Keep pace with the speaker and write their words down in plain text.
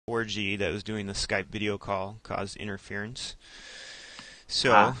4G that was doing the Skype video call caused interference.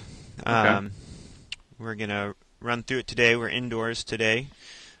 So Okay. we're going to run through it today. We're indoors today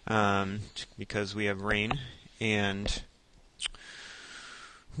because we have rain. And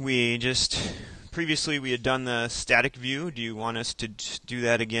previously we had done the static view. Do you want us to do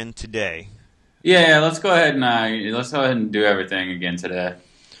that again today? Yeah, let's go ahead and do everything again today.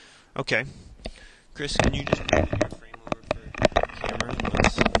 Okay. Chris, can you just move your frame over for the camera?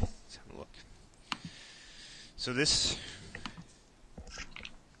 Let's have a look. So this,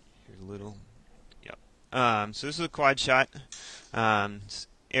 here's a little, yep. So this is a quad shot. It's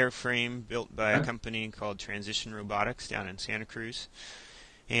airframe built by a company called Transition Robotics down in Santa Cruz.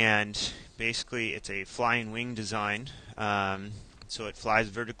 And basically it's a flying wing design. So it flies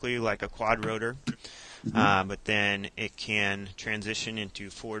vertically like a quad rotor. But then it can transition into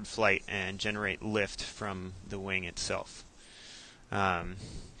forward flight and generate lift from the wing itself.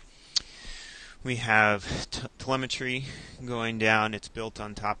 We have telemetry going down. It's built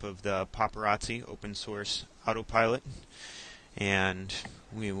on top of the Paparazzi open source autopilot, and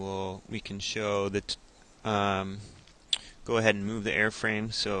we can show that. Go ahead and move the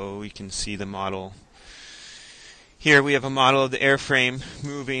airframe so we can see the model. Here we have a model of the airframe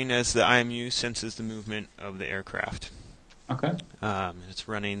moving as the IMU senses the movement of the aircraft. Okay. It's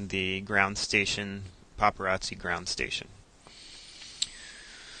running the ground station, Paparazzi ground station.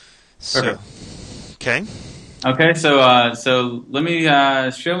 So, Perfect. okay. Okay, so let me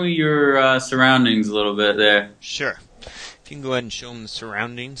show me your surroundings a little bit there. Sure. If you can go ahead and show him the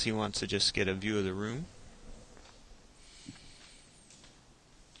surroundings, he wants to just get a view of the room.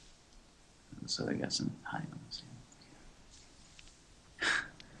 So they got some high ones.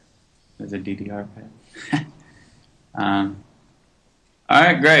 There's a DDR pad. All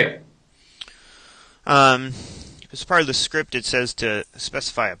right, great. As part of the script, it says to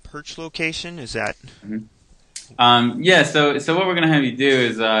specify a perch location. Is that? Yeah, so what we're gonna have you do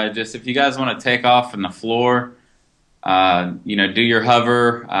is just if you guys want to take off from the floor, do your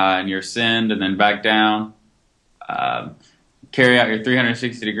hover and your send, and then back down. Carry out your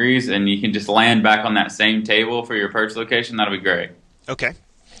 360 degrees, and you can just land back on that same table for your perch location. That'll be great. Okay.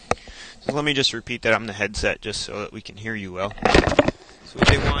 So let me just repeat that on the headset just so that we can hear you well. So what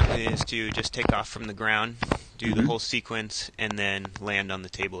they want is to just take off from the ground, do the whole sequence, and then land on the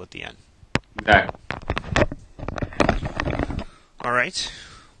table at the end. Exactly. All right.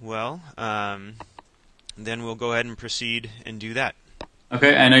 Well, then we'll go ahead and proceed and do that.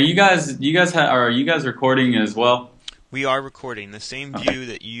 Okay, and are you guys recording as well? We are recording. The same Okay. view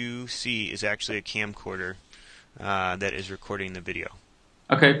that you see is actually a camcorder that is recording the video.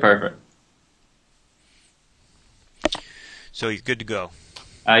 Okay, perfect. So you're good to go.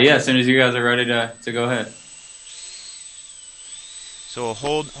 Yeah, as soon as you guys are ready to go ahead. So we'll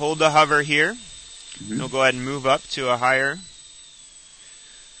hold the hover here. We'll go ahead and move up to a higher.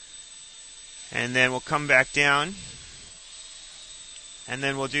 And then we'll come back down. And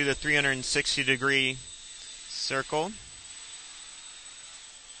then we'll do the 360 degree circle.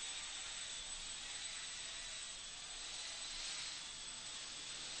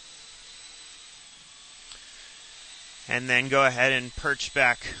 And then go ahead and perch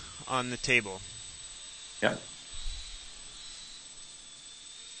back on the table. Yeah.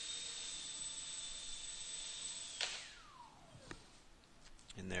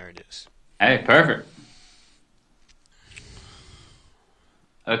 And there it is. Hey, perfect.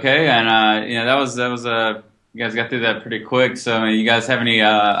 Okay, and that was you guys got through that pretty quick. So, you guys have any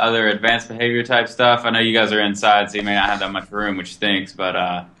other advanced behavior type stuff? I know you guys are inside, so you may not have that much room, which stinks.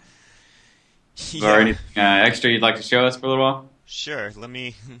 But or anything extra you'd like to show us for a little while? Sure. Let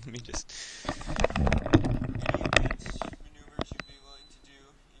me just. Any advanced maneuvers you'd be willing to do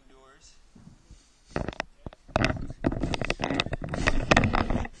indoors?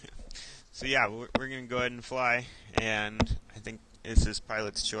 So yeah, we're going to go ahead and fly, and I think this is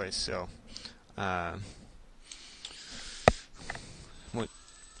pilot's choice. So, what?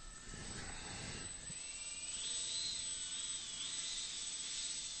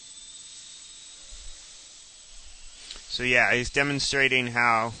 So yeah, he's demonstrating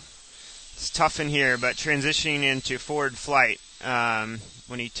how it's tough in here, but transitioning into forward flight,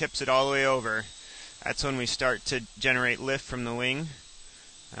 when he tips it all the way over, that's when we start to generate lift from the wing.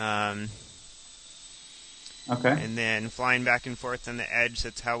 Okay. And then flying back and forth on the edge,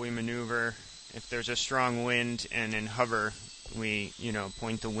 that's how we maneuver. If there's a strong wind, and in hover, we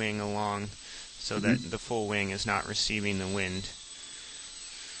point the wing along so that the full wing is not receiving the wind.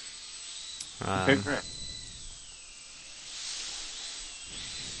 Okay, great.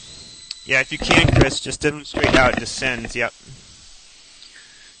 Yeah, if you can, Chris, just demonstrate how it descends. Yep.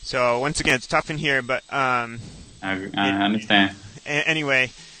 So once again, it's tough in here, but I understand.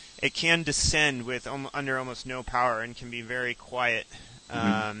 anyway, it can descend with under almost no power and can be very quiet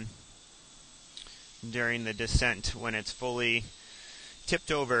Hmm. during the descent when it's fully tipped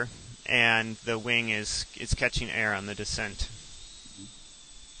over and the wing is catching air on the descent.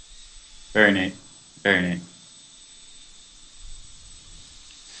 Very neat. Very neat.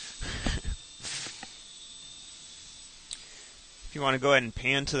 If you want to go ahead and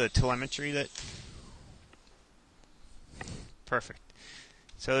pan to the telemetry, perfect.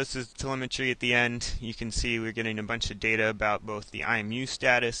 So this is telemetry at the end. You can see we're getting a bunch of data about both the IMU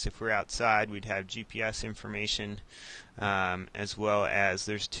status. If we're outside, we'd have GPS information, as well as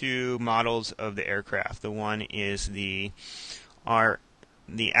there's two models of the aircraft. The one is the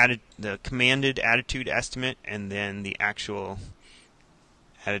commanded attitude estimate, and then the actual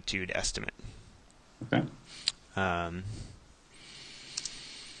attitude estimate. Okay. Um,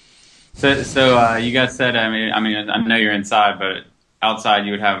 So you guys said, I know you're inside, but outside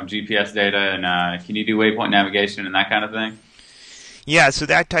you would have GPS data, and can you do waypoint navigation and that kind of thing? yeah, so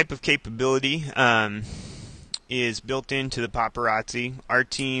that type of capability is built into the paparazzi. Our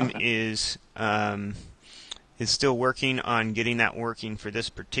team Okay. is still working on getting that working for this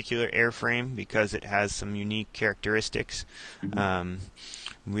particular airframe because it has some unique characteristics. Hmm. Um,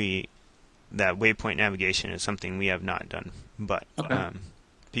 we that waypoint navigation is something we have not done, but Okay.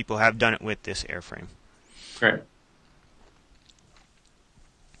 people have done it with this airframe. Great.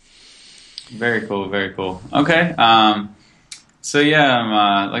 Very cool. Very cool. Okay. So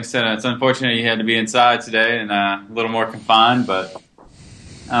yeah, like I said, it's unfortunate you had to be inside today and a little more confined, but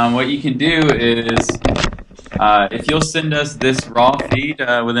what you can do is if you'll send us this raw feed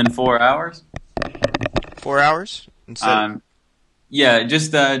within 4 hours. 4 hours instead. Um, Yeah,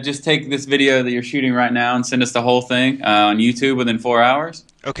 just take this video that you're shooting right now and send us the whole thing on YouTube within 4 hours.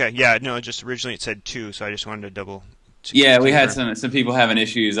 Okay, yeah, no, just originally it said 2, so I just wanted to Yeah, we had confirm. some people having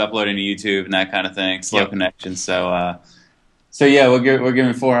issues uploading to YouTube and that kind of thing, slow Yep. connection. So yeah, we're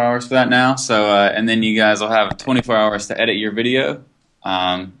giving 4 hours for that now. So and then you guys will have 24 hours to edit your video.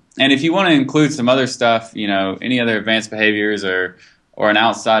 And if you want to include some other stuff, any other advanced behaviors or an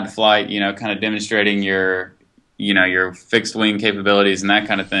outside flight, kind of demonstrating your fixed wing capabilities and that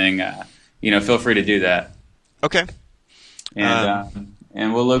kind of thing, feel free to do that. Okay. And Um,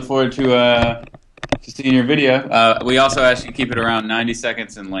 and we'll look forward to seeing your video. We also ask you to keep it around 90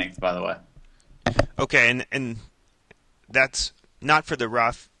 seconds in length, by the way. okay, and that's not for the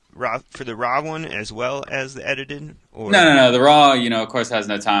raw one as well as the edited, No, or no, no. The raw, of course, has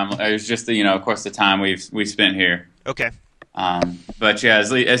no time. It's just of course, the time we've spent here. okay, But yeah,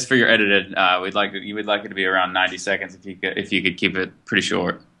 as for your edited, you would like it to be around 90 seconds if you could keep it pretty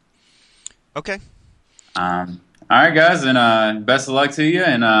short. okay, All right, guys, and best of luck to you,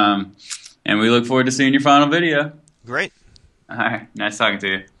 and we look forward to seeing your final video. great, All right, nice talking to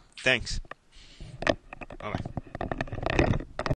you. thanks.